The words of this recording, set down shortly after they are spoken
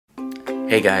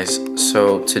Hey guys,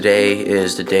 so today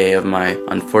is the day of my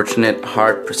unfortunate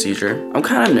heart procedure. I'm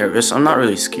kind of nervous. I'm not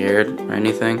really scared or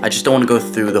anything. I just don't want to go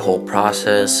through the whole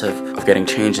process of getting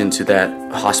changed into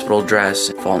that hospital dress,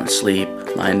 falling asleep,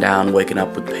 lying down, waking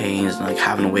up with pains, and like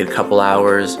having to wait a couple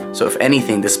hours. So if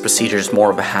anything, this procedure is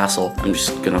more of a hassle. I'm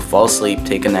just gonna fall asleep,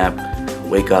 take a nap,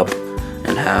 wake up,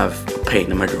 and have pain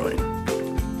in my groin.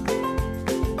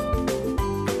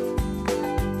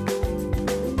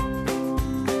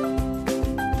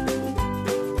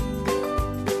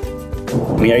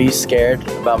 Are you scared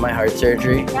about my heart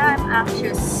surgery? Yeah, I'm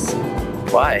anxious.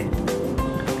 Why?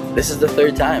 This is the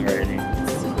third time already.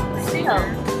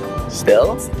 Still?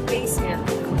 Still?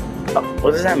 Oh,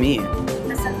 what does that mean? It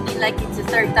doesn't mean like it's the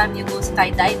third time you go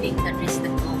skydiving, the risk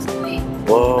that goes away.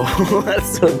 Whoa,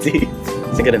 that's so deep.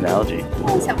 It's a good analogy. You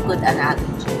always have good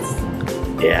analogies.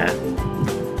 Yeah.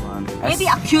 Maybe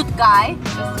a cute guy.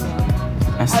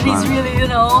 That's and he's really, you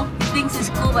know, he thinks he's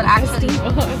cool, but actually...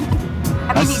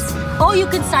 I mean, oh, you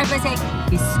can start by saying,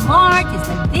 he's smart, he's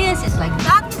like this, he's like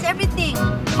that, he's everything.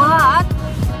 But,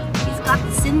 he's got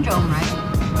the syndrome, right?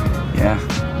 Yeah.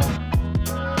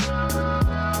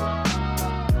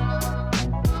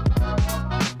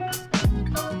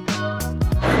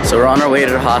 So we're on our way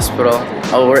to the hospital.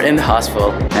 Oh, we're in the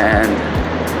hospital, and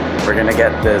we're gonna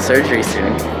get the surgery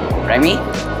soon. Right, me?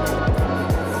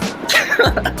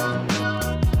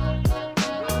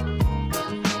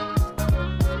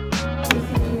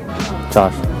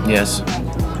 Josh. Yes.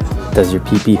 Does your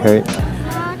pee-pee hurt?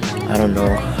 I don't know.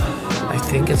 I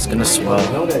think it's gonna swell.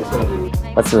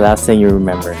 What's the last thing you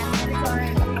remember?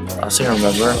 Last thing I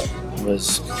remember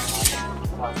was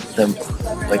them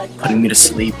like putting me to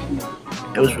sleep.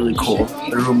 It was really cool.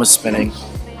 The room was spinning.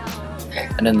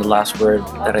 And then the last word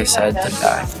that I said to the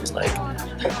guy was like,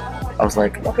 I was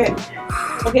like,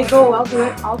 Okay, go, I'll do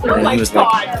it. and he was like,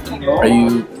 are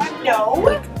you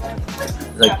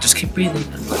like just keep breathing?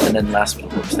 And then the last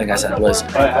thing I said was,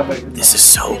 this is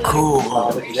so cool.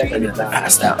 And then I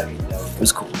passed out. It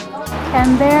was cool.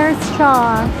 And there's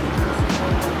Josh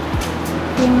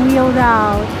being wheeled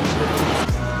out.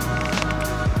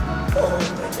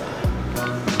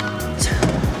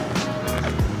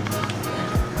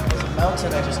 There's a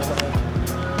mountain I just climbed.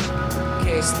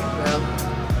 Okay, sleep now.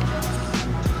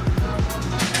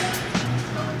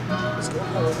 Let's go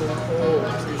home.